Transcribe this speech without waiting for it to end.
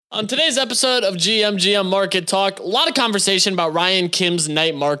On today's episode of GM Market Talk, a lot of conversation about Ryan Kim's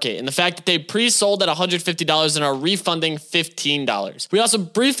night market and the fact that they pre-sold at $150 and are refunding $15. We also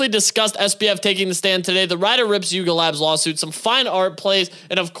briefly discussed SBF taking the stand today, the Ryder Rips Yuga Labs lawsuit, some fine art plays,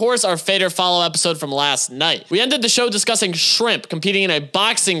 and of course our Fader follow episode from last night. We ended the show discussing Shrimp competing in a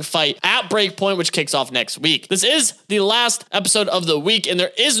boxing fight at Breakpoint, which kicks off next week. This is the last episode of the week, and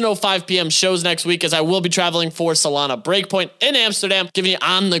there is no 5 p.m. shows next week as I will be traveling for Solana Breakpoint in Amsterdam, giving you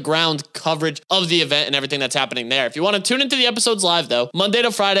on-the-ground coverage of the event and everything that's happening there. If you want to tune into the episodes live, though, Monday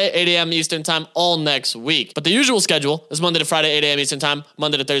to Friday, 8 a.m. Eastern Time, all next week. But the usual schedule is Monday to Friday, 8 a.m. Eastern Time,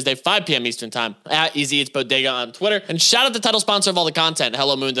 Monday to Thursday, 5 p.m. Eastern Time, at Easy Eats Bodega on Twitter. And shout out the title sponsor of all the content,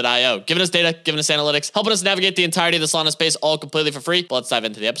 HelloMoon.io, giving us data, giving us analytics, helping us navigate the entirety of the Solana space, all completely for free. But let's dive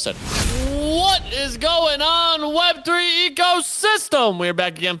into the episode. What is going on, Web3 ecosystem? We're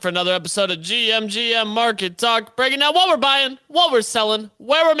back again for another episode of GM Market Talk, breaking down what we're buying, what we're selling,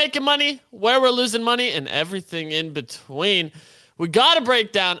 where we're making money, where we're losing money, and everything in between. We got to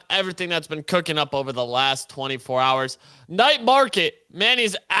break down everything that's been cooking up over the last 24 hours. Night Market,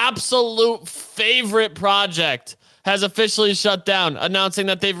 Manny's absolute favorite project, has officially shut down, announcing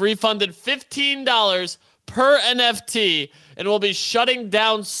that they've refunded $15 per NFT and will be shutting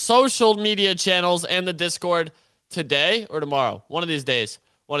down social media channels and the Discord today or tomorrow. One of these days.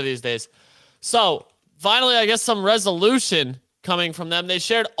 So finally, I guess some resolution coming from them. They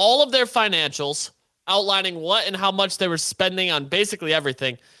shared all of their financials, outlining what and how much they were spending on basically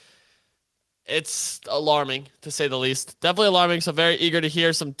everything. It's alarming, to say the least. Definitely alarming, so very eager to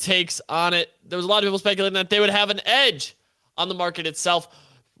hear some takes on it. There was a lot of people speculating that they would have an edge on the market itself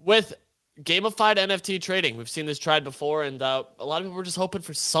with gamified NFT trading. We've seen this tried before, and a lot of people were just hoping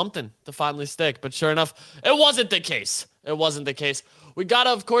for something to finally stick. But sure enough, it wasn't the case. We got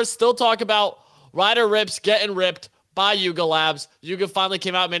to, of course, still talk about Ryder Rips getting ripped by Yuga Labs. Yuga finally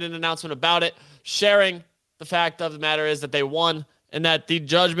came out and made an announcement about it, sharing the fact of the matter is that they won and that the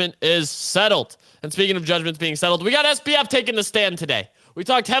judgment is settled. And speaking of judgments being settled, we got SBF taking the stand today. We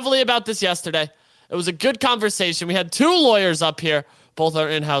talked heavily about this yesterday. It was a good conversation. We had 2 lawyers up here. Both are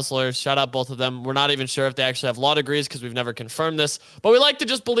in-house lawyers. Shout out both of them. We're not even sure if they actually have law degrees because we've never confirmed this. But we like to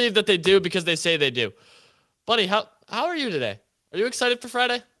just believe that they do because they say they do. Buddy, how are you today? Are you excited for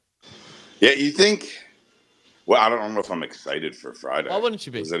Friday? Yeah, you think... Well, I don't know if I'm excited for Friday. Why wouldn't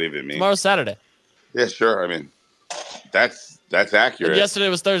you be? What does that even mean? Tomorrow's Saturday. Yeah, sure. I mean, that's accurate. And yesterday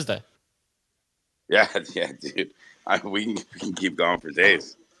was Thursday. Yeah, dude. We can keep going for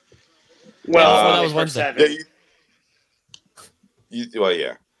days. Well, that was Wednesday.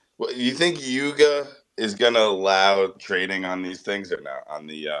 Yeah, Well, you think Yuga is going to allow trading on these things or not? On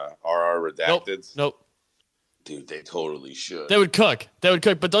the RR redacteds? Nope. Dude, they totally should. They would cook.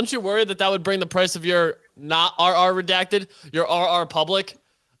 But don't you worry that would bring the price of your not RR redacted, your RR public?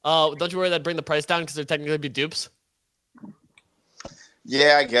 Don't you worry that'd bring the price down because they'd technically be dupes?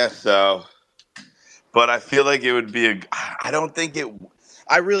 Yeah, I guess so. But I feel like it would be I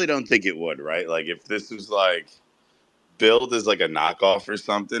really don't think it would, right? Like if this was like billed as like a knockoff or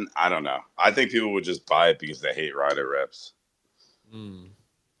something, I don't know. I think people would just buy it because they hate Ryder Rips.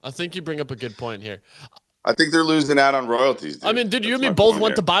 I think you bring up a good point here. I think they're losing out on royalties, dude. I mean, dude, you and me both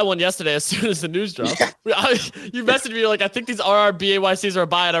went to buy one yesterday as soon as the news dropped. Yeah. You messaged me like, I think these RR BAYCs are a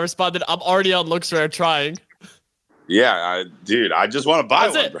buy, and I responded, I'm already on LooksRare trying. Yeah, dude, I just want to buy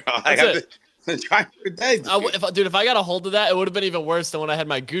one, bro. I've been trying for days. If I got a hold of that, it would have been even worse than when I had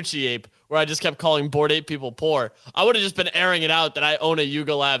my Gucci ape, where I just kept calling Bored Ape people poor. I would have just been airing it out that I own a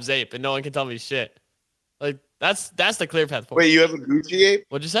Yuga Labs ape, and no one can tell me shit. Like, that's the clear path forward. Wait, you have a Gucci ape?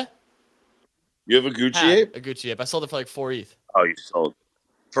 What'd you say? You have a Gucci ape? A Gucci ape. I sold it for like 4 ETH. Oh, you sold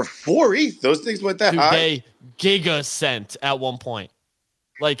for 4 ETH? Those things went that high? They giga sent at one point.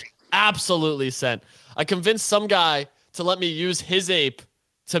 Like, absolutely sent. I convinced some guy to let me use his ape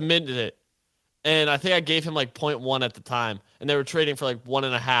to mint it. And I think I gave him like 0.1 at the time. And they were trading for like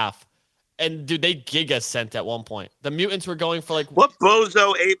 1.5. And dude, they giga sent at one point. The mutants were going for like... What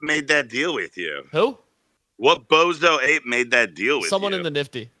bozo ape made that deal with you? Who? What bozo ape made that deal with Someone you? in the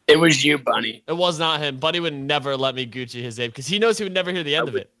Nifty. It was you, Bunny. It was not him. Bunny would never let me Gucci his ape because he knows he would never hear the end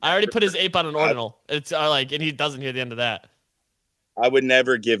of it. I already put his ape on an ordinal. It's and he doesn't hear the end of that. I would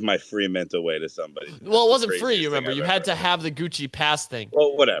never give my free mint away to somebody. Well, it wasn't free, you remember. You had to have the Gucci pass thing.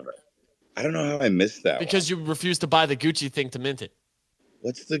 Well, whatever. I don't know how I missed that. Because you refused to buy the Gucci thing to mint it.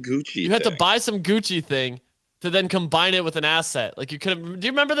 What's the Gucci You had to buy some Gucci thing to then combine it with an asset. Like you could have. Do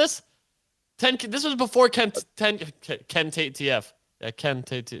you remember this? This was before Ken Tate TF. Yeah, Ken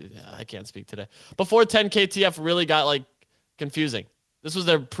Tate. I can't speak today. Before 10KTF really got like confusing. This was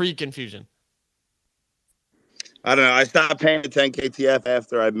their pre-confusion. I don't know. I stopped paying the 10K TF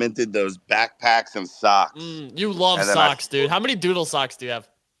after I minted those backpacks and socks. You love socks, dude. How many doodle socks do you have?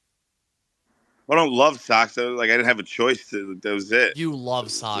 I don't love socks. I didn't have a choice. That was it. You love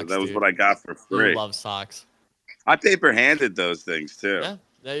socks, That was dude. what I got for free. You love socks. I paper-handed those things, too.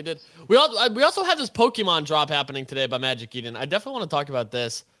 Yeah, you did. We also have this Pokemon drop happening today by Magic Eden. I definitely want to talk about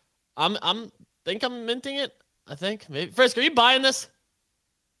this. I'm minting it. I think maybe. Frisk, are you buying this?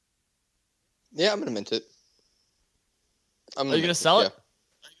 Yeah, I'm gonna mint it. Are you gonna sell it?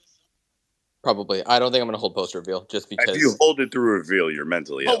 Probably. I don't think I'm gonna hold post reveal just because. If you hold it through reveal, you're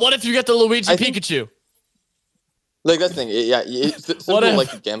mentally ill. But what if you get the Luigi Pikachu? Like that's the thing. Yeah, some people like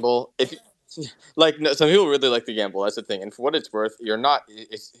to gamble. Some people really like to gamble. That's the thing. And for what it's worth, you're not.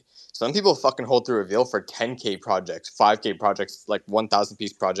 Some people fucking hold through reveal for 10K projects, 5K projects, like 1,000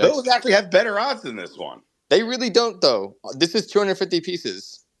 piece projects. Those actually have better odds than this one. They really don't, though. This is 250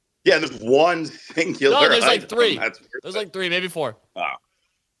 pieces. Yeah, there's one singular. No, there's like item. three. There's like three, maybe four. Oh.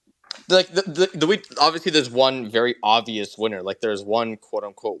 Like the week, obviously there's one very obvious winner. Like there's one quote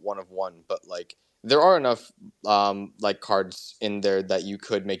unquote one of one, but like there are enough like cards in there that you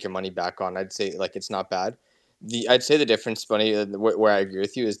could make your money back on. I'd say like it's not bad. I'd say the difference, Bunny, where I agree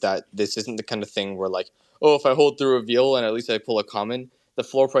with you is that this isn't the kind of thing where like, oh, if I hold through reveal and at least I pull a common, the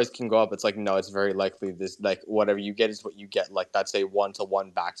floor price can go up. It's like, no, it's very likely this, like, whatever you get is what you get. Like, that's a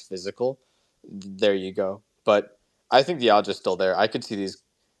 1-to-1 backed physical. There you go. But I think the odds are still there. I could see these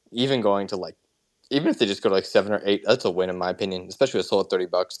even going to, like, even if they just go to, like, 7 or 8, that's a win, in my opinion. Especially a soul at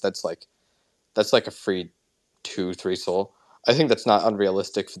 $30. That's like a free 2-3 soul. I think that's not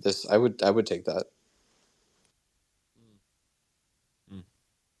unrealistic for this. I would take that.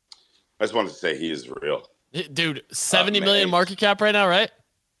 I just wanted to say he is real. Dude, 70 million market cap right now, right?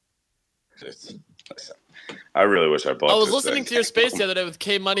 I really wish I bought. I was listening to your space the other day with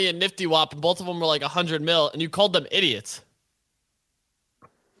K Money and Nifty Wap, and both of them were like 100 mil, and you called them idiots.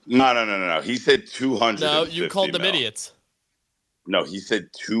 No. He said 200. No, you called them idiots. No, he said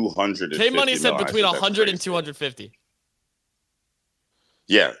 200. K Money said between 100 and 250.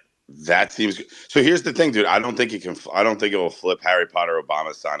 Yeah, that seems good. So here's the thing, dude. I don't think it will flip Harry Potter,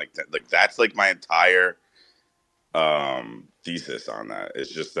 Obama, Sonic. Like that's like my entire thesis on that.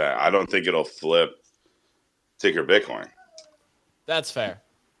 It's just that I don't think it'll flip Ticker Bitcoin. That's fair.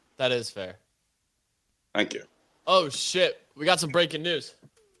 That is fair. Thank you. Oh shit, we got some breaking news.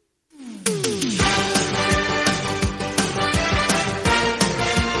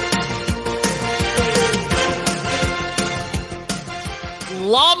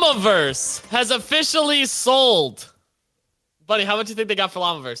 Llamaverse has officially sold. Buddy, how much do you think they got for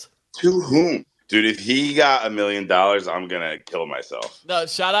Llamaverse? To whom? Dude, if he got $1 million, I'm going to kill myself. No,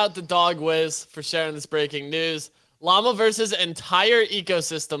 shout out to Dog Wiz for sharing this breaking news. Llamaverse's entire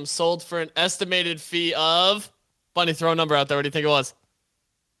ecosystem sold for an estimated fee of... Bunny, throw a number out there. What do you think it was?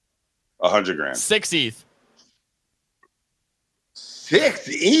 100 grand. 6 ETH. 6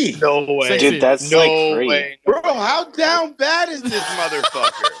 ETH? No way. Dude, that's like free. Way. Bro, how down bad is this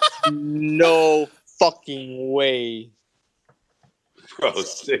motherfucker? No fucking way. Bro,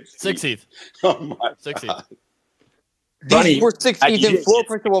 6 ETH. Oh my 6 God. ETH. These were 6 ETH in floor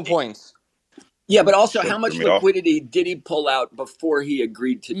price at 1 point. Yeah, but also, how much liquidity did he pull out before he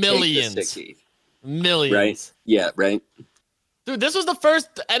agreed to Millions. take the 6 ETH? Millions. Right? Yeah, right? Dude, this was the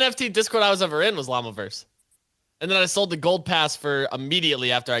first NFT Discord I was ever in was Llamaverse. And then I sold the gold pass for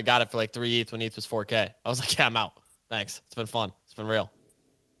immediately after I got it for like 3 ETH when ETH was 4K. I was like, yeah, I'm out. Thanks. It's been fun. It's been real.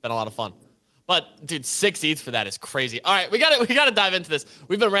 Been a lot of fun. But dude, 6 ETH for that is crazy. All right, we gotta dive into this.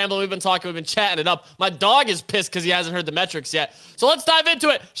 We've been rambling, we've been talking, we've been chatting it up. My dog is pissed because he hasn't heard the metrics yet. So let's dive into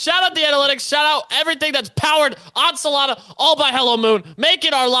it. Shout out the analytics, shout out everything that's powered on Solana, all by Hello Moon,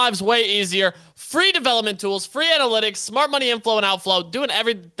 making our lives way easier. Free development tools, free analytics, smart money inflow and outflow, doing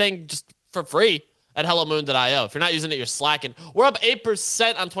everything just for free at HelloMoon.io. If you're not using it, you're slacking. We're up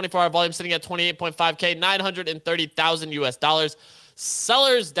 8% on 24-hour volume, sitting at 28.5K, 930,000 US dollars.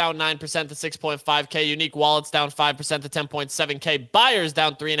 Sellers down 9% to 6.5K. Unique wallets down 5% to 10.7K. Buyers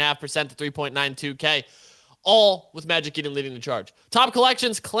down 3.5% to 3.92K. All with Magic Eden leading the charge. Top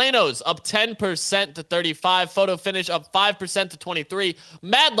collections, Klanos up 10% to 35. Photo Finish up 5% to 23.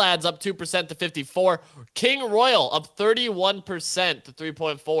 Mad Lads up 2% to 54. King Royal up 31% to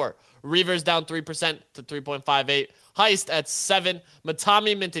 3.4. Reavers down 3% to 3.58. Heist at 7.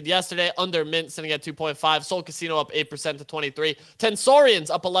 Matami minted yesterday, under mint, sitting at 2.5. Soul Casino up 8% to 23. Tensorians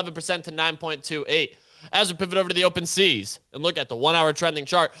up 11% to 9.28. As we pivot over to the open seas and look at the 1-hour trending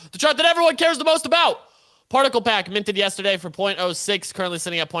chart, the chart that everyone cares the most about. Particle Pack minted yesterday for 0.06, currently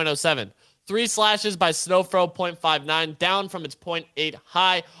sitting at 0.07. 3 slashes by Snowfro, 0.59, down from its 0.8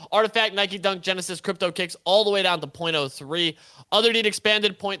 high. Artifact, Nike Dunk, Genesis, Crypto Kicks, all the way down to 0.03. Other Deed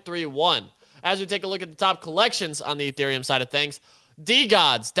expanded, 0.31. As we take a look at the top collections on the Ethereum side of things,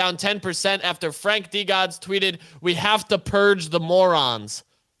 DeGods down 10% after Frank DeGods tweeted, "We have to purge the morons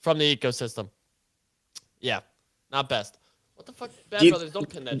from the ecosystem." Yeah, not best. What the fuck? Bad Brothers, don't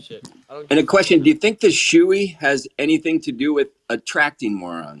pin that shit. And a question, do you think the Shui has anything to do with attracting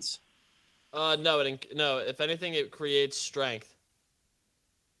morons? No. If anything, it creates strength.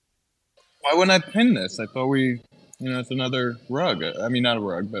 Why wouldn't I pin this? I thought it's another rug. I mean, not a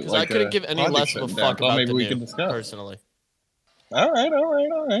rug, but Because like I couldn't give any less of a fuck about maybe the we new, could discuss. personally. All right.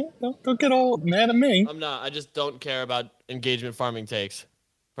 Don't get all mad at me. I'm not. I just don't care about engagement farming takes,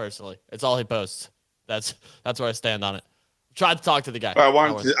 personally. It's all he posts. That's where I stand on it. Tried to talk to the guy. I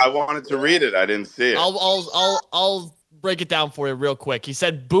wanted to read it. I didn't see it. I'll break it down for you real quick. He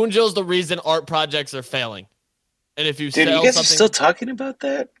said Boonjo's the reason art projects are failing. And if you Dude, sell you guys something, are still talking about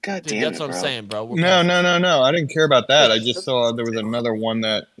that? God dude, damn that's it, what bro. I'm saying, bro. No. I didn't care about that. I just saw there was another one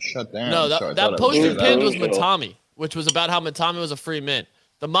that shut down. No, so I that thought post I you would pinned was say that. Matami, which was about how Matami was a free mint.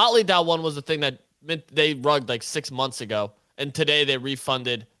 The Motley DAO one was the thing that they rugged like 6 months ago, and today they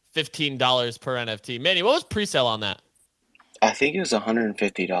refunded $15 per NFT. Manny, what was pre-sale on that? I think it was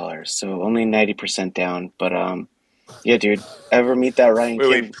 $150, so only 90% down. But yeah, dude, ever meet that Ryan Kim?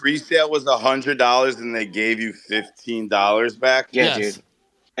 Wait, pre-sale was $100 and they gave you $15 back? Yeah, Yes. dude.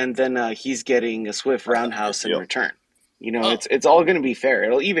 And then he's getting a Swift roundhouse in deal. return. It's all going to be fair.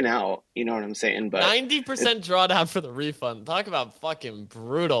 It'll even out. You know what I'm saying? But 90% drawdown for the refund. Talk about fucking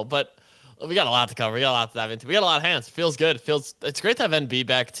brutal. But we got a lot to cover. We got a lot to dive into. We got a lot of hands. Feels good. It's great to have NB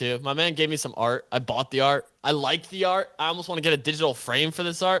back too. My man gave me some art. I bought the art. I like the art. I almost want to get a digital frame for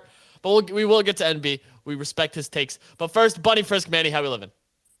this art. But we will get to NB. We respect his takes. But first, Bunny Frisk, Manny, how we living?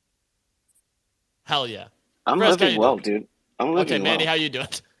 Hell yeah. I'm Frisk, how living you well, doing? dude. I'm living Okay, Manny, well. how you doing?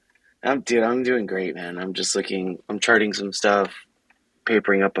 I'm doing great, man. I'm just I'm charting some stuff,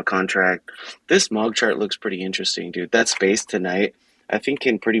 papering up a contract. This Mog chart looks pretty interesting, dude. That space tonight, I think,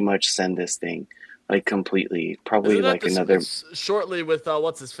 can pretty much send this thing like completely. Probably Isn't that like another. shortly with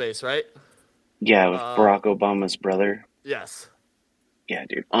what's his face, right? Yeah, with Barack Obama's brother. Yes. Yeah,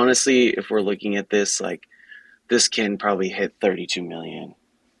 dude. Honestly, if we're looking at this, like, this can probably hit 32 million,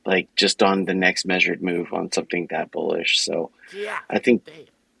 like just on the next measured move on something that bullish. So Yeah. I think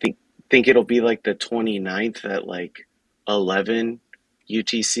it'll be like the 29th at like 11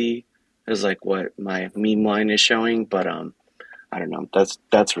 UTC is like what my meme line is showing. But I don't know.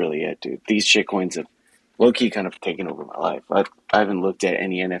 That's really it, dude. These shitcoins have low-key kind of taken over my life. I haven't looked at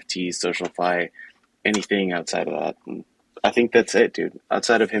any NFTs, SocialFi, anything outside of that. And I think that's it, dude.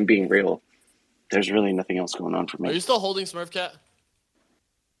 Outside of him being real, there's really nothing else going on for me. Are you still holding SmurfCat?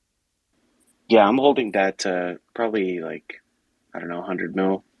 Yeah, I'm holding that to probably like, I don't know, 100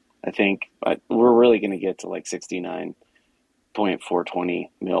 mil, I think. But we're really going to get to like 69.420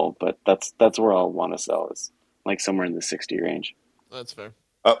 mil, but that's where I'll want to sell, is like somewhere in the 60 range. That's fair.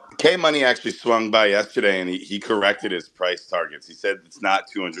 K-Money actually swung by yesterday and he corrected his price targets. He said it's not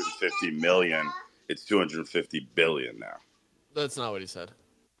 250 million, it's 250 billion now. That's not what he said.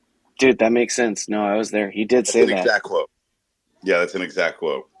 Dude, that makes sense. No, I was there. He did say That's an that. exact quote. Yeah, that's an exact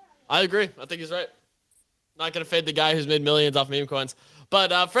quote. I agree. I think he's right. Not going to fade the guy who's made millions off meme coins.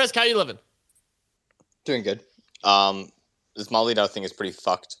 But Frisk, how you living? Doing good. This Molly DAO thing is pretty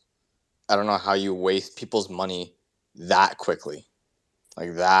fucked. I don't know how you waste people's money that quickly.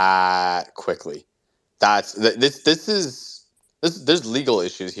 Like that quickly. There's legal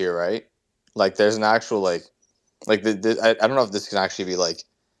issues here, right? Like there's an actual I don't know if this can actually be like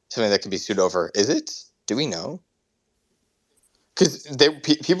something that can be sued over. Is it? Do we know? Because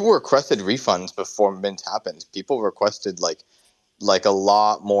people requested refunds before mint happened. People requested like a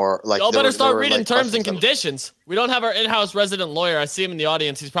lot more. Like y'all better start reading like, terms and conditions. We don't have our in-house resident lawyer. I see him in the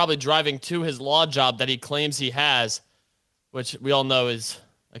audience. He's probably driving to his law job that he claims he has, which we all know is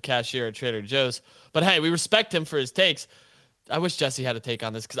a cashier at Trader Joe's. But hey, we respect him for his takes. I wish Jesse had a take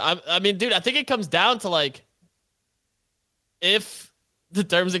on this because I mean, dude, I think it comes down to like if the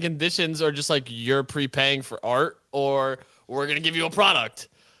terms and conditions are just like you're prepaying for art or we're gonna give you a product.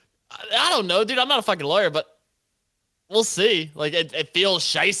 I don't know, dude. I'm not a fucking lawyer, but we'll see. Like it feels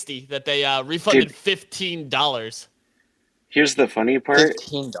shisty that they refunded $15. Here's the funny part.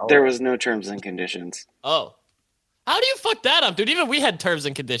 $15. There was no terms and conditions. Oh. How do you fuck that up, dude? Even we had terms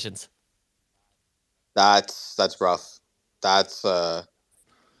and conditions. That's rough. That's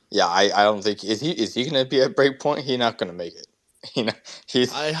yeah, I don't think is he gonna be at breakpoint? He's not gonna make it.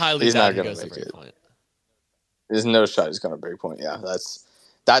 I highly he's doubt not he gonna goes to make it. breakpoint. There's no shot he's gonna breakpoint. Yeah,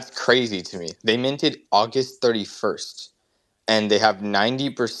 That's crazy to me. They minted August 31st, and they have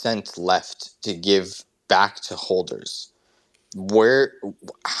 90% left to give back to holders. Where?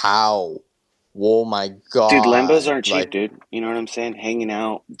 How? Oh my god. Dude, Lambos aren't cheap, dude. You know what I'm saying? Hanging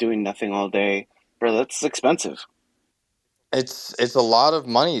out, doing nothing all day. Bro, that's expensive. It's a lot of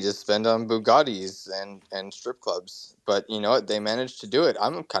money to spend on Bugattis and strip clubs. But you know what? They managed to do it.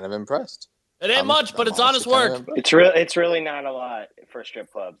 I'm kind of impressed. It ain't much, but it's honest work. It's really not a lot for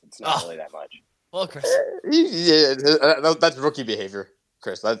strip clubs. It's not really that much. Well, Chris. Yeah, that's rookie behavior,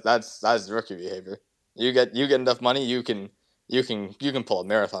 Chris. That's rookie behavior. You get enough money, you can pull a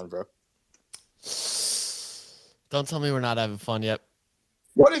marathon, bro. Don't tell me we're not having fun yet.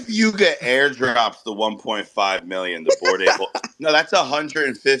 What if Yuga airdrops the 1.5 million? The Bored Ape. No, that's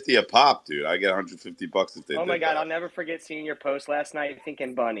 150 a pop, dude. I get $150 if they. Oh my god, that. I'll never forget seeing your post last night,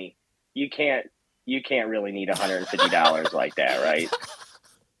 thinking, Bunny, you can't really need $150 like that, right?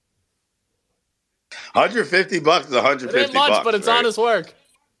 $150 is $150. It ain't much, but it's right? honest work.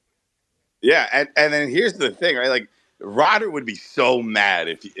 Yeah, and then here's the thing, right? Like Rodder would be so mad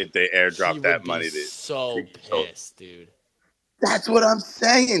if they airdrop that money. So pissed, dude. That's what I'm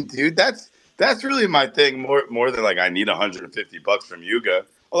saying, dude. That's really my thing. More than like I need $150 from Yuga.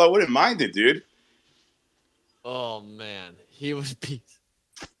 Although I wouldn't mind it, dude. Oh man, he would be.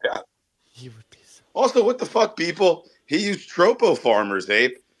 Yeah. He would be. Also, what the fuck, people? He used Tropo Farmers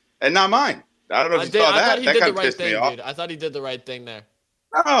Ape, and not mine. I don't know if you saw that. That kind of pissed me off. Dude. I thought he did the right thing there.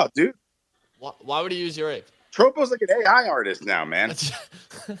 Oh, dude. Why would he use your ape? Tropo's like an AI artist now, man.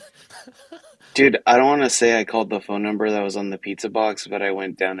 Dude, I don't want to say I called the phone number that was on the pizza box, but I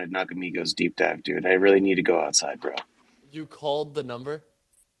went down to Nakamiko's deep dive, dude. I really need to go outside, bro. You called the number?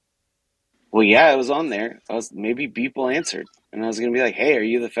 Well, yeah, it was on there. Maybe people answered, and I was gonna be like, "Hey, are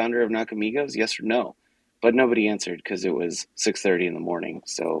you the founder of Nakamiko's? Yes or no?" But nobody answered because it was 6:30 in the morning.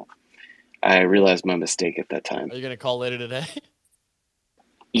 So I realized my mistake at that time. Are you gonna call later today?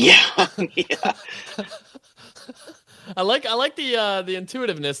 Yeah, yeah. I like the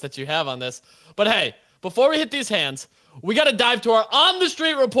intuitiveness that you have on this. But hey, before we hit these hands, we got to dive to our on the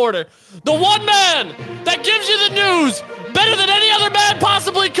street reporter, the one man that gives you the news better than any other man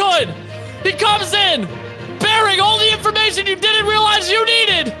possibly could. He comes in bearing all the information you didn't realize you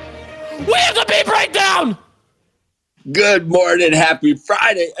needed. We have the beat breakdown. Good morning. Happy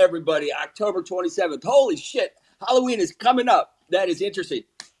Friday, everybody. October 27th. Holy shit. Halloween is coming up. That is interesting.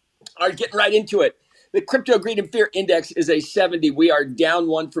 All right, getting right into it. The Crypto Greed and Fear Index is a 70. We are down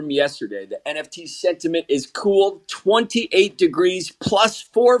one from yesterday. The NFT sentiment is cool, 28 degrees,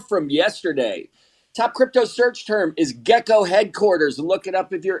 +4 from yesterday. Top crypto search term is Gecko Headquarters. Look it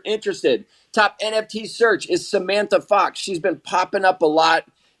up if you're interested. Top NFT search is Samantha Fox. She's been popping up a lot.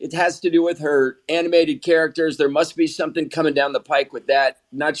 It has to do with her animated characters. There must be something coming down the pike with that.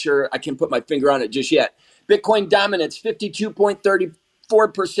 Not sure I can put my finger on it just yet. Bitcoin dominance,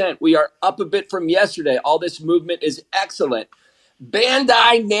 52.34%. We are up a bit from yesterday. All this movement is excellent.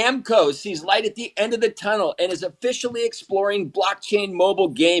 Bandai Namco sees light at the end of the tunnel and is officially exploring blockchain mobile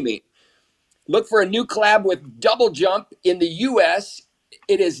gaming. Look for a new collab with Double Jump in the U.S.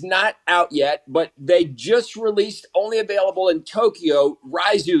 It is not out yet, but they just released, only available in Tokyo,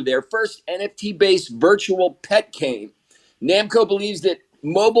 Raizu, their first NFT-based virtual pet game. Namco believes that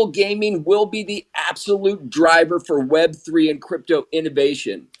mobile gaming will be the absolute driver for Web3 and crypto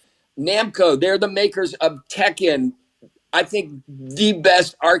innovation. Namco, they're the makers of Tekken, I think the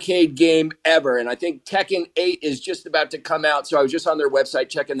best arcade game ever. And I think Tekken 8 is just about to come out. So I was just on their website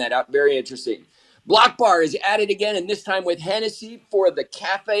checking that out. Very interesting. Block Bar is at it again, and this time with Hennessy for the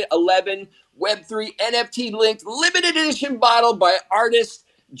Cafe 11 Web3 NFT linked limited edition bottle by artist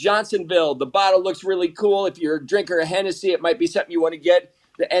Johnsonville. The bottle looks really cool. If you're a drinker of Hennessy, it might be something you want to get.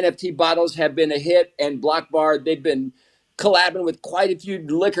 The NFT bottles have been a hit, and Block Bar, they've been collabing with quite a few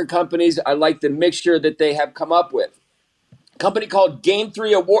liquor companies. I like the mixture that they have come up with. Company called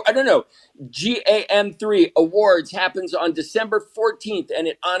GAM3 Awards happens on December 14th, and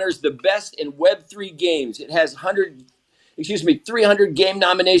it honors the best in Web3 games. It has 300 game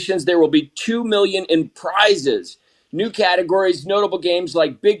nominations. There will be 2 million in prizes. New categories, notable games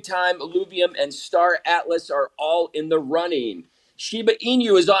like Big Time, Illuvium, and Star Atlas are all in the running. Shiba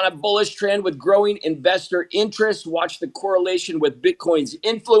Inu is on a bullish trend with growing investor interest. Watch the correlation with Bitcoin's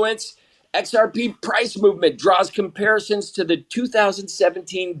influence. XRP price movement draws comparisons to the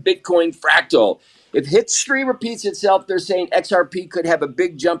 2017 Bitcoin fractal. If history repeats itself, they're saying XRP could have a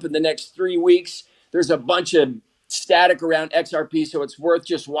big jump in the next 3 weeks. There's a bunch of static around XRP, so it's worth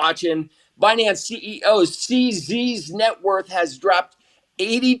just watching. Binance CEO CZ's net worth has dropped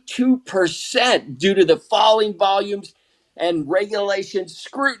 82% due to the falling volumes and regulation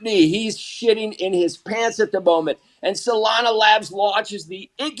scrutiny. He's shitting in his pants at the moment. And Solana Labs launches the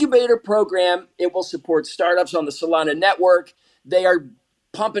incubator program. It will support startups on the Solana network. They are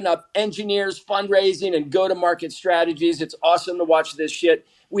pumping up engineers, fundraising, and go-to-market strategies. It's awesome to watch this shit.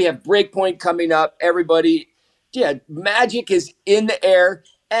 We have Breakpoint coming up. Everybody, magic is in the air.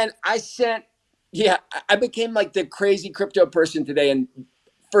 And I became like the crazy crypto person today. And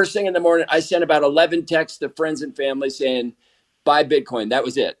first thing in the morning, I sent about 11 texts to friends and family saying, buy Bitcoin. That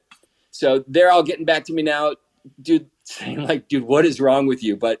was it. So they're all getting back to me now, dude, saying like, dude, what is wrong with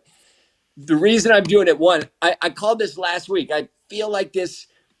you? But the reason I'm doing it, I called this last week. I feel like this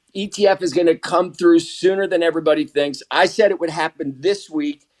ETF is going to come through sooner than everybody thinks. I said it would happen this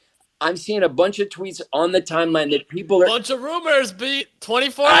week. I'm seeing a bunch of tweets on the timeline that people are. Bunch of rumors, beat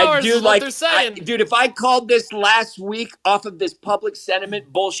 24 hours is what they're saying. Dude, if I called this last week off of this public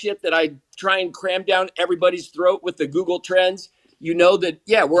sentiment bullshit that I try and cram down everybody's throat with the Google Trends, you know that,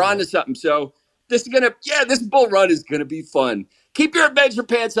 we're on to something. So this bull run is going to be fun. Keep your adventure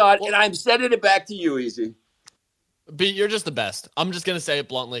pants on, and I'm sending it back to you, Easy. Beat, you're just the best. I'm just going to say it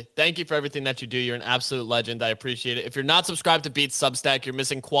bluntly. Thank you for everything that you do. You're an absolute legend. I appreciate it. If you're not subscribed to Beat's Substack, you're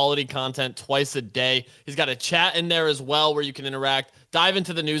missing quality content twice a day. He's got a chat in there as well where you can interact, dive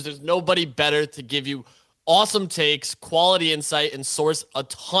into the news. There's nobody better to give you awesome takes, quality insight, and source a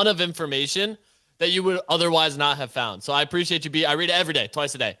ton of information that you would otherwise not have found. So I appreciate you, Beat. I read it every day,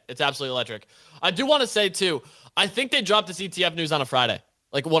 twice a day. It's absolutely electric. I do want to say, too, I think they dropped this ETF news on a Friday.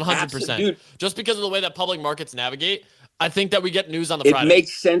 Like 100%. Dude. Just because of the way that public markets navigate, I think that we get news on the Friday. It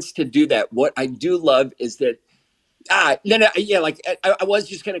makes sense to do that. What I do love is that, I was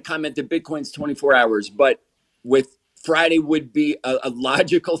just going to comment that Bitcoin's 24 hours, but with Friday would be a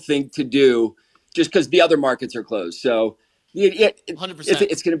logical thing to do just because the other markets are closed. So 100%.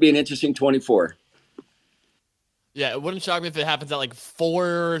 It's going to be an interesting 24. Yeah, it wouldn't shock me if it happens at like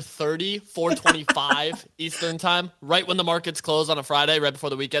 4:30, 4:25 Eastern time, right when the markets close on a Friday, right before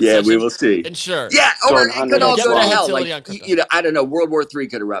the weekend. Yeah, session. we will see. And sure. Yeah, or it could all go to hell. Volatility Like, I don't know, World War III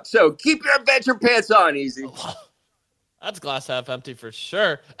could erupt. So keep your adventure pants on, Easy. That's glass half empty for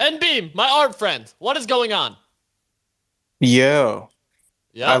sure. And Beam, my art friend, what is going on? Yo.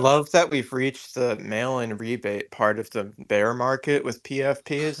 Yeah. I love that we've reached the mail-in rebate part of the bear market with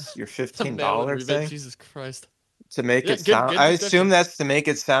PFPs. Your $15 thing. Jesus Christ. To make it sound, I assume that's to make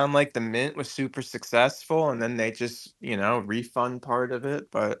it sound like the mint was super successful, and then they just, refund part of it.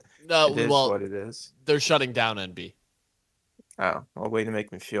 But it is what it is. They're shutting down NB. Oh, well, way to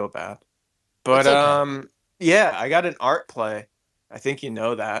make me feel bad. But yeah, I got an art play. I think you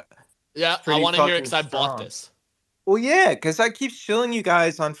know that. Yeah, I want to hear it because I bought this. Well, yeah, because I keep shilling you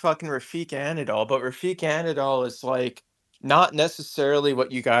guys on fucking Rafiq Anadol, but Rafiq Anadol is like not necessarily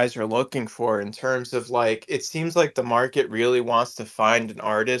what you guys are looking for in terms of like, it seems like the market really wants to find an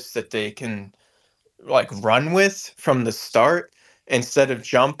artist that they can like run with from the start instead of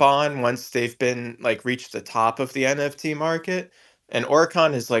jump on once they've been like reached the top of the NFT market. And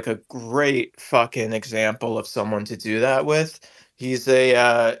Orkhan is like a great fucking example of someone to do that with. He's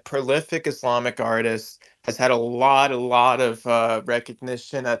a prolific Islamic artist, has had a lot of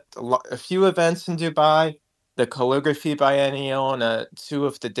recognition at a few events in Dubai, the Calligraphy Biennial, and 2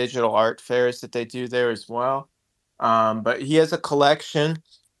 of the digital art fairs that they do there as well. But he has a collection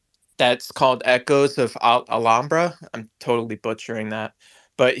that's called Echoes of Alhambra. I'm totally butchering that.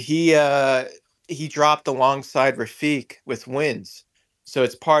 But he dropped alongside Rafiq with Winds. So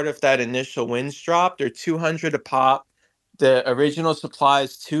it's part of that initial Winds drop. They're 200 a pop. The original supply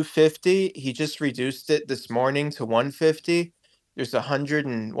is 250. He just reduced it this morning to 150. There's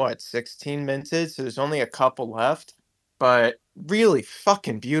 116 minted, so there's only a couple left. But really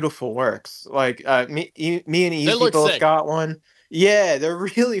fucking beautiful works. Like me and Easy both got one. Yeah, they're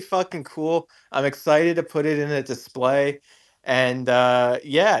really fucking cool. I'm excited to put it in a display. And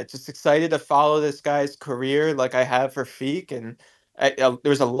just excited to follow this guy's career like I have for Rafiq. And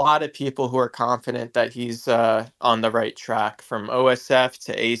there's a lot of people who are confident that he's on the right track from OSF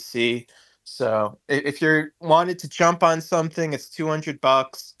to AC. So if you're wanted to jump on something, it's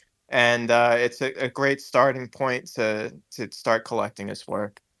 $200, and it's a great starting point to start collecting his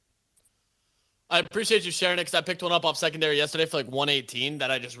work. I appreciate you sharing it because I picked one up off secondary yesterday for like 118 that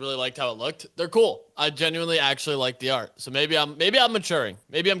I just really liked how it looked. They're cool. I genuinely actually like the art. So maybe I'm maturing.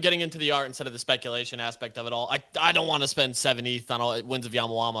 Maybe I'm getting into the art instead of the speculation aspect of it all. I don't want to spend 7 ETH on all Winds of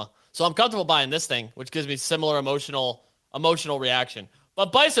Yamawama. So I'm comfortable buying this thing, which gives me similar emotional reaction.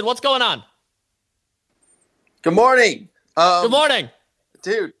 But Bison, what's going on? Good morning. Good morning.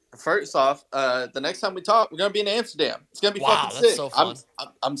 Dude, first off, the next time we talk, we're going to be in Amsterdam. It's going to be fucking sick. So fun.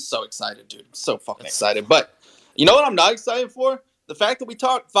 I'm so excited, dude. I'm so fucking excited. But You know what I'm not excited for? The fact that we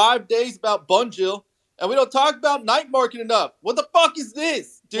talked 5 days about Bungill and we don't talk about night market enough. What the fuck is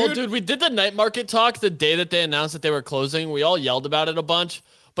this, dude? Well, dude, we did the night market talk the day that they announced that they were closing. We all yelled about it a bunch,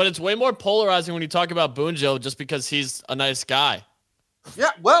 but it's way more polarizing when you talk about Bungill just because he's a nice guy.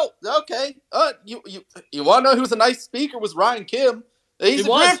 Yeah, well, okay. You want to know who's a nice speaker? Was Ryan Kim? He's a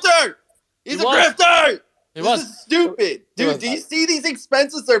grifter. He's a grifter. This is stupid, dude. Do you see these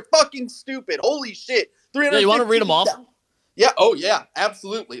expenses? They're fucking stupid. Holy shit. Yeah, you want to read them off? Yeah. Oh yeah,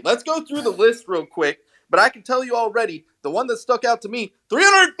 absolutely. Let's go through the list real quick. But I can tell you already, the one that stuck out to me: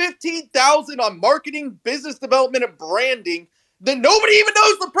 $315,000 on marketing, business development, and branding. Then nobody even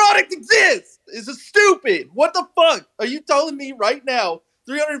knows the product exists. This is stupid. What the fuck? Are you telling me right now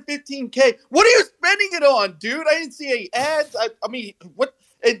 $315K? What are you spending it on, dude? I didn't see any ads. I mean, what?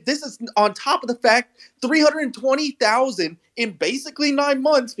 And this is on top of the fact $320,000 in basically 9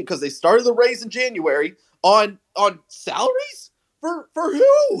 months because they started the raise in January on salaries for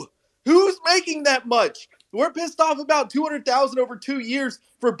who? Who's making that much? We're pissed off about $200,000 over 2 years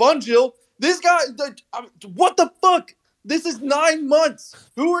for Bungill. This guy, what the fuck? This is 9 months.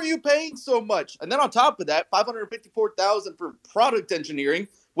 Who are you paying so much? And then on top of that, $554,000 for product engineering,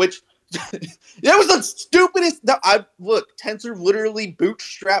 which that was the stupidest. Look, Tensor literally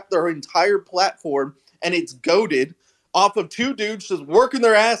bootstrapped their entire platform, and it's goated off of 2 dudes just working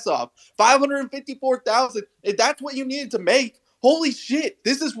their ass off. $554,000. If that's what you needed to make, holy shit,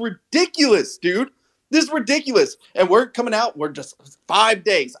 this is ridiculous, dude. This is ridiculous. And we're coming out, we're just 5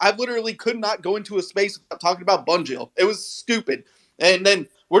 days. I literally could not go into a space without talking about Bungill. It was stupid. And then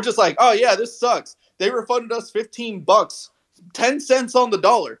we're just like, oh yeah, this sucks. They refunded us $15, 10 cents on the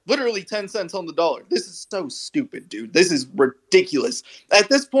dollar. Literally 10 cents on the dollar. This is so stupid, dude. This is ridiculous. At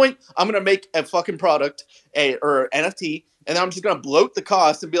this point, I'm going to make a fucking product or NFT, and I'm just going to bloat the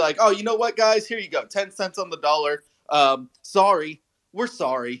cost and be like, oh, you know what, guys? Here you go. 10 cents on the dollar. Sorry. We're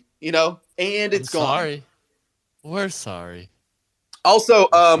sorry. You know, and it's gone. Sorry. We're sorry. Also,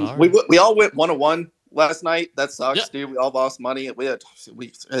 we all went 1-1 last night. That sucks, dude. We all lost money.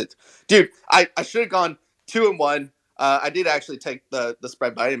 Dude, I should have gone 2-1. I did actually take the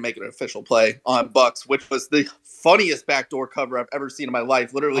spread, but I didn't make it an official play on Bucks, which was the funniest backdoor cover I've ever seen in my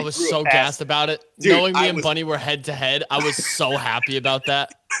life. Literally, I was so gassed about it. Dude, knowing me and Bunny were head to head, I was so happy about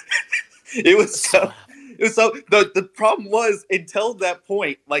that. It was so. So the problem was until that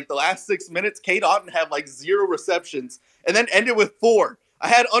point, like the last 6 minutes, Cade Otton had like 0 receptions and then ended with 4. I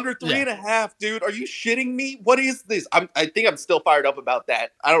had under 3.5, dude. Are you shitting me? What is this? I think I'm still fired up about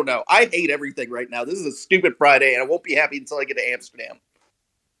that. I don't know. I hate everything right now. This is a stupid Friday, and I won't be happy until I get to Amsterdam.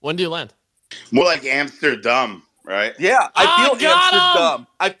 When do you land? More like Amsterdam, right? Yeah, I feel Amsterdam.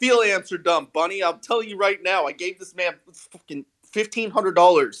 I feel Amsterdam, Bunny. I'll tell you right now. I gave this man fucking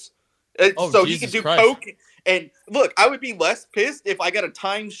 $1,500. So he could do coke. And look, I would be less pissed if I got a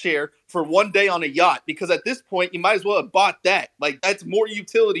timeshare for 1 day on a yacht, because at this point, you might as well have bought that. Like, that's more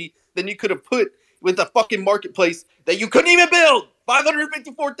utility than you could have put with a fucking marketplace that you couldn't even build.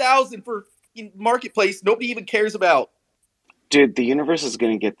 $554,000 for marketplace nobody even cares about. Dude, the universe is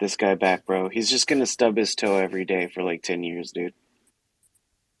going to get this guy back, bro. He's just going to stub his toe every day for like 10 years, dude.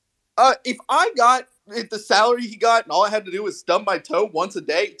 If I got the salary he got and all I had to do was stub my toe once a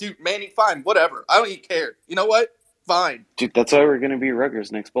day, dude, Manny, fine, whatever. I don't even care. You know what? Fine. Dude, that's why we're going to be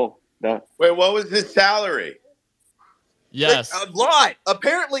Rutgers next bowl. Duh. Wait, what was his salary? Yes. Like, a lot.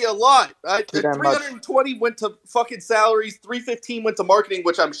 Apparently a lot. 320 went to fucking salaries. 315 went to marketing,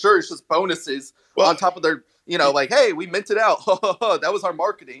 which I'm sure is just bonuses on top of their, like, hey, we minted out. That was our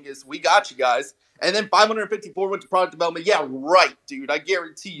marketing, is we got you guys. And then 554 went to product development. Yeah, right, dude. I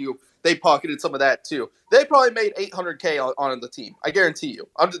guarantee you they pocketed some of that too. They probably made $800K on the team. I guarantee you.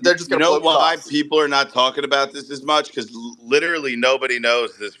 They're just going to. You know why people are not talking about this as much? Because literally nobody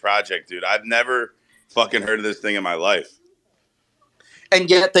knows this project, dude. I've never fucking heard of this thing in my life. And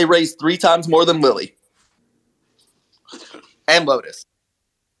yet they raised 3 times more than Lily and Lotus.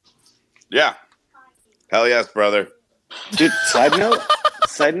 Yeah. Hell yes, brother. Dude, side note,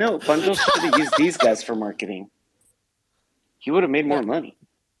 Bungill should have used these guys for marketing. He would have made more money.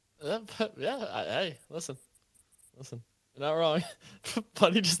 Hey, listen, you're not wrong.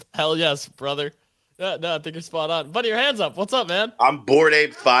 Buddy, just hell yes, brother. Yeah, no, I think you're spot on. Buddy, your hands up. What's up, man? I'm Bored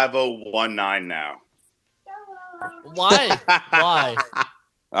Ape 5019 now. Why? Why?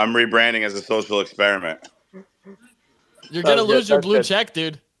 I'm rebranding as a social experiment. You're gonna lose your blue check,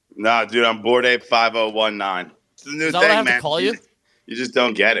 dude. Nah, dude, I'm Bored Ape 5019. It's the new Is that thing, what I have man. to call you? You just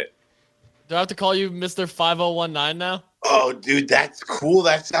don't get it. Do I have to call you Mr. 5019 now? Oh, dude, that's cool.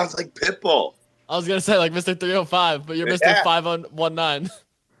 That sounds like Pitbull. I was gonna say like Mr. 305, but you're Mr. 5019.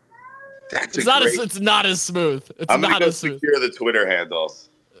 That's It's a not great. as smooth. It's I'm gonna not go as smooth. secure the Twitter handles.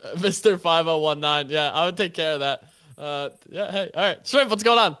 Mr. 5019. Yeah, I would take care of that. Yeah, hey, all right. Shrimp, what's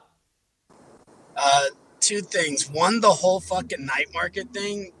going on? Two things. One, the whole fucking night market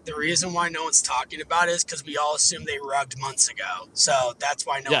thing. The reason why no one's talking about it is because we all assumed they rugged months ago. So that's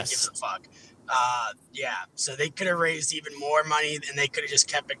why no one gives a fuck. Yeah. So they could have raised even more money and they could have just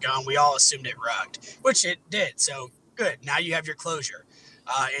kept it going. We all assumed it rugged, which it did. So good. Now you have your closure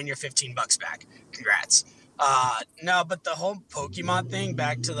and your $15 back. Congrats. No, but the whole Pokemon thing,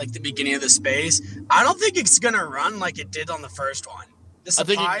 back to like the beginning of the space, I don't think it's gonna run like it did on the first one.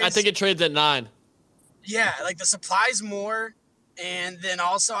 I think it trades at 9. Yeah, like the supply's more, and then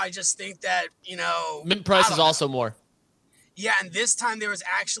also I just think that, Mint price is also more. Yeah, and this time there was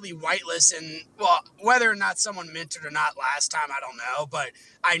actually whitelist, and well, whether or not someone minted or not last time, I don't know, but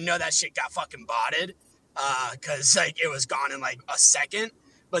I know that shit got fucking botted, because like it was gone in like a second.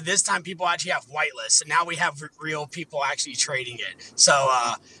 But this time people actually have whitelist, and now we have real people actually trading it. So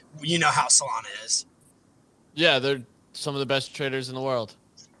you know how Solana is. Yeah, they're some of the best traders in the world.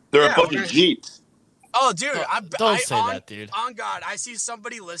 They're a bunch of Jeeps. Oh, dude, don't say that, dude. On God, I see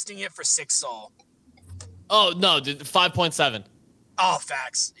somebody listing it for 6 Sol. Oh no, dude, 5.7. Oh,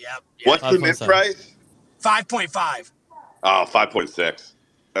 facts. Yep. What's the mint price? 5.5. Oh, 5.6.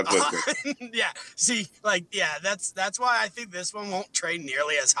 That's what's good. Yeah. See, like, yeah, that's why I think this one won't trade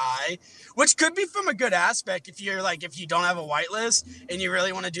nearly as high, which could be from a good aspect if you don't have a whitelist and you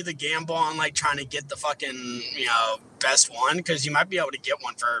really want to do the gamble on like trying to get the fucking, best one, because you might be able to get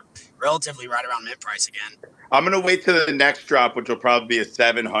one for relatively right around mint price again. I'm gonna wait till the next drop, which will probably be a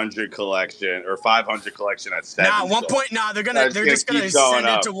 700 collection or 500 collection at 7. They're just gonna send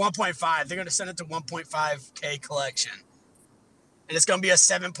it to 1.5. They're gonna send it to 1.5K collection. And it's going to be a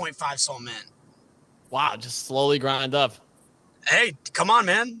 7.5 Sol mint. Wow, just slowly grind up. Hey, come on,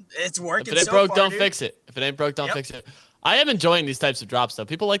 man. It's working. If it ain't broke, don't fix it. If it ain't broke, don't fix it. I am enjoying these types of drops, though.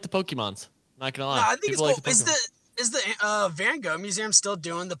 People like the Pokemons. Not going to lie. No, I think People it's cool. like the Is the Van Gogh Museum still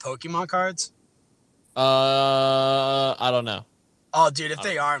doing the Pokemon cards? I don't know. Oh, dude, if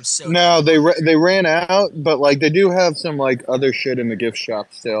they are, I'm so... No, they ran out, but like they do have some like other shit in the gift shop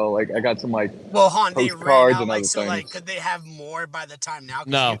still. Like I got some like postcards and other things. Like, could they have more by the time now?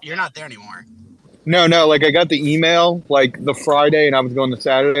 No, you're not there anymore. No. Like I got the email like the Friday, and I was going to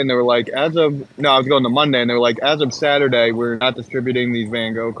Saturday, and they were like, I was going to Monday, and they were like, as of Saturday, we're not distributing these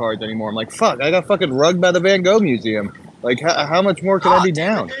Van Gogh cards anymore. I'm like, fuck, I got fucking rugged by the Van Gogh Museum. Like, how much more could I be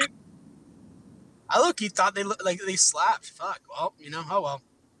down? I look, he thought they slapped. Fuck. Well, oh well.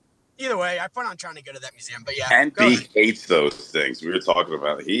 Either way, I plan on trying to go to that museum. But yeah, and he hates those things. We were talking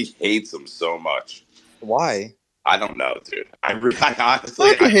about it. He hates them so much. Why? I don't know, dude. I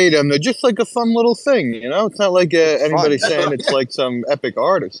honestly I hate them. They're just like a fun little thing, It's not like anybody saying it's like some epic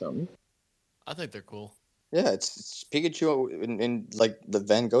art or something. I think they're cool. Yeah, it's Pikachu in like the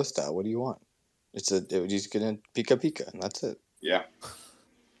Van Gogh style. What do you want? He's gonna Pika, and that's it. Yeah.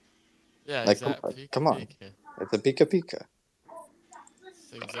 Yeah, like, exactly. Come on. It's a Pika.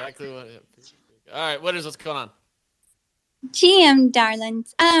 That's exactly what it is. All right, winners, what's going on? GM,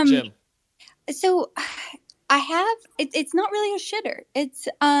 darlings. Jim. So I have it's not really a shitter.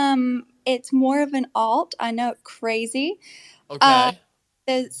 It's more of an alt. I know, crazy. Okay.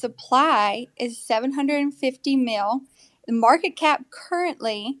 The supply is 750 mil. The market cap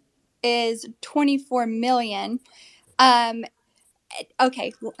currently is 24 million.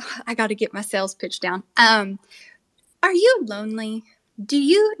 Okay, I got to get my sales pitch down. Are you lonely? Do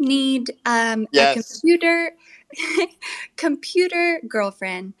you need yes. a computer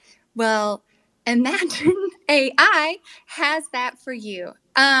girlfriend? Well, Imagine AI has that for you.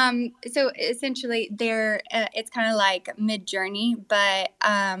 So essentially, it's kind of like Midjourney, but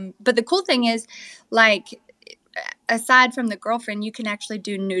the cool thing is, like, aside from the girlfriend, you can actually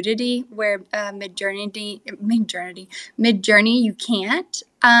do nudity where Midjourney you can't.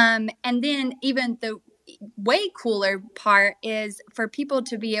 And then even the way cooler part is for people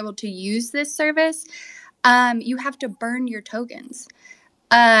to be able to use this service, you have to burn your tokens.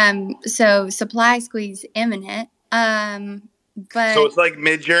 So supply squeeze imminent. But so it's like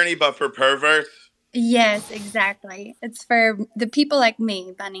Midjourney, but for perverts. Yes, exactly. It's for the people like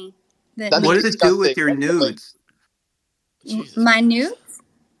me, Bunny. What does it do with your nudes? My nudes?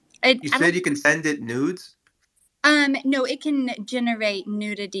 You said you can send it nudes? No, it can generate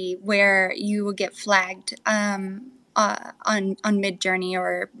nudity where you will get flagged on Midjourney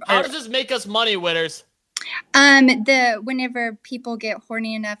or. How does this make us money, winners? Whenever people get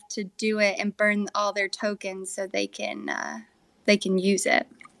horny enough to do it and burn all their tokens so they can use it.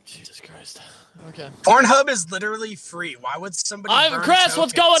 Jesus Christ. Okay. Pornhub is literally free. Why would somebody? I'm Chris.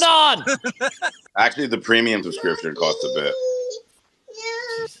 What's going on? Actually, the premium subscription costs a bit.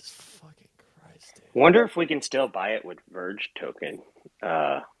 Jesus fucking Christ, dude. Wonder if we can still buy it with Verge token.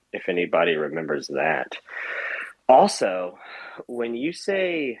 If anybody remembers that. Also, when you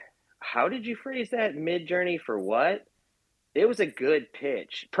say, how did you phrase that? Mid-Journey for what? It was a good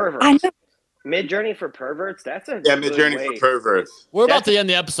pitch. Perverts. Mid-Journey for perverts? That's a good Mid-Journey way. for perverts. We're about to end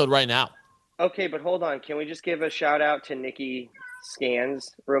the episode right now. Okay, but hold on. Can we just give a shout out to Nikki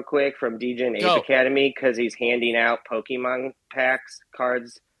Scans real quick from DJ and Ape Go. Academy, because he's handing out Pokemon packs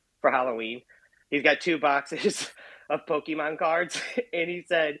cards for Halloween. He's got 2 boxes of Pokemon cards, and he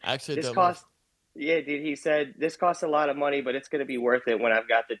said, Actually, this don't costs. Yeah, dude, he said, this costs a lot of money, but it's going to be worth it when I've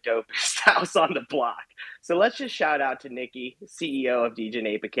got the dopest house on the block. So let's just shout out to Nikki, CEO of DJ and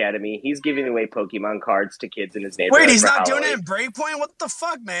Ape Academy. He's giving away Pokemon cards to kids in his neighborhood. Wait, he's for not Halloween. doing it in Breakpoint? What the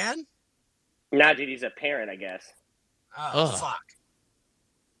fuck, man? Nah, dude, he's a parent, I guess. Oh, fuck.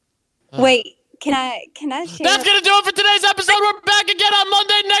 Wait, can I share? That's going to do it for today's episode. We're back again on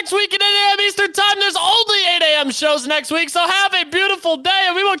Monday next week at 8 a.m. Eastern Time. There's only 8 a.m. shows next week, so have a beautiful day,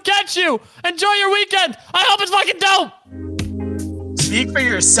 and we will catch you. Enjoy your weekend. I hope it's fucking dope. Speak for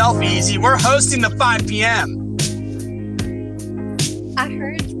yourself, Easy. We're hosting the 5 p.m. I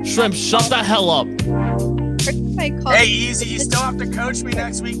heard. Shrimp, shut the hell up. Hey, Easy, you still have to coach me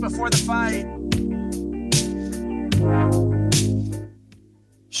next week before the fight.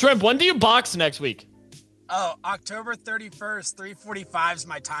 Shrimp, when do you box next week? Oh, October 31st, 3:45 is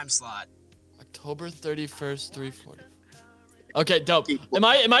my time slot. October 31st, 3:40. Okay, dope. Am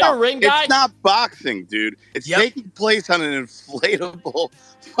I a ring guy? It's not boxing, dude. It's taking place on an inflatable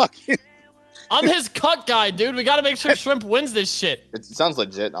fucking... I'm his cut guy, dude. We got to make sure Shrimp wins this shit. It sounds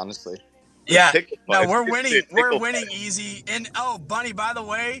legit, honestly. Yeah, no, we're winning. We're winning easy. And oh, Bunny, by the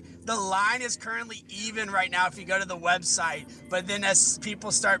way, the line is currently even right now if you go to the website. But then as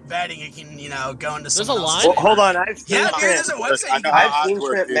people start betting, it can, go into some. There's a line? Well, hold on, I've seen Yeah, dude, there's a website. I've seen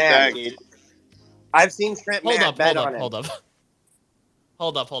Shrimp Man, dude. I've seen Shrimp Hold Man up, bet hold on up,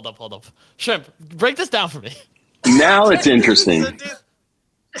 it. hold up. Shrimp, break this down for me. Now it's interesting.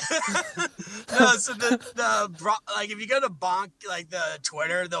 No, so if you go to Bonk, like the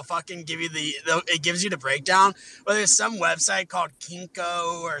Twitter, they'll fucking give you it gives you the breakdown. But there's some website called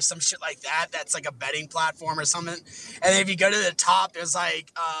Kinko or some shit like that. That's like a betting platform or something. And then if you go to the top, there's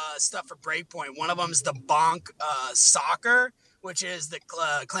like stuff for Breakpoint. One of them is the Bonk Soccer, which is the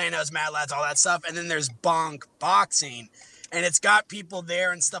Clanos, Mad Lads, all that stuff. And then there's Bonk Boxing. And it's got people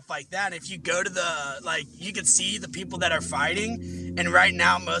there and stuff like that. If you go to you can see the people that are fighting. And right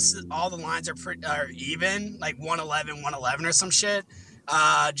now, all the lines are even, like 111 or some shit.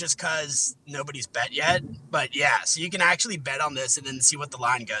 Just because nobody's bet yet. But yeah, so you can actually bet on this and then see what the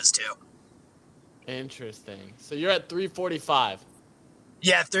line goes to. Interesting. So you're at 345.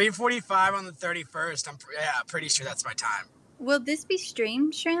 Yeah, 3:45 on the 31st. I'm pretty sure that's my time. Will this be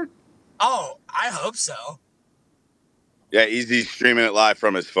streamed, Shrimp? Oh, I hope so. Yeah, Easy's streaming it live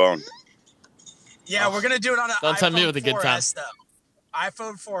from his phone. Yeah, we're going to do it on an Don't tell me with a good time. 4S, though.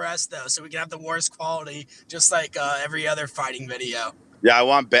 iPhone 4S, though, so we can have the worst quality, just like every other fighting video. Yeah, I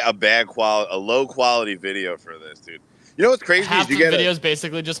want a low quality video for this, dude. You know what's crazy? Half is the video is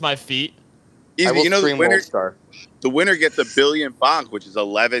basically just my feet. Easy, the winner gets $1 billion bonk, which is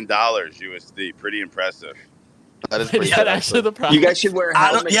 $11 USD. Pretty impressive. That is pretty Is that actually the price? You guys should wear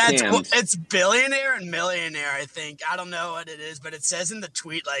helmet cams. It's billionaire and millionaire, I think. I don't know what it is, but it says in the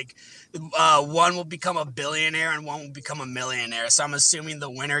tweet, one will become a billionaire and one will become a millionaire. So I'm assuming the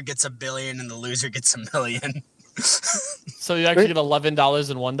winner gets $1 billion and the loser gets $1 million. So you actually get $11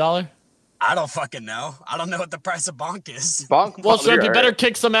 and $1? I don't fucking know. I don't know what the price of bonk is. Well, Shrimp, you better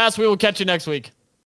kick some ass. We will catch you next week.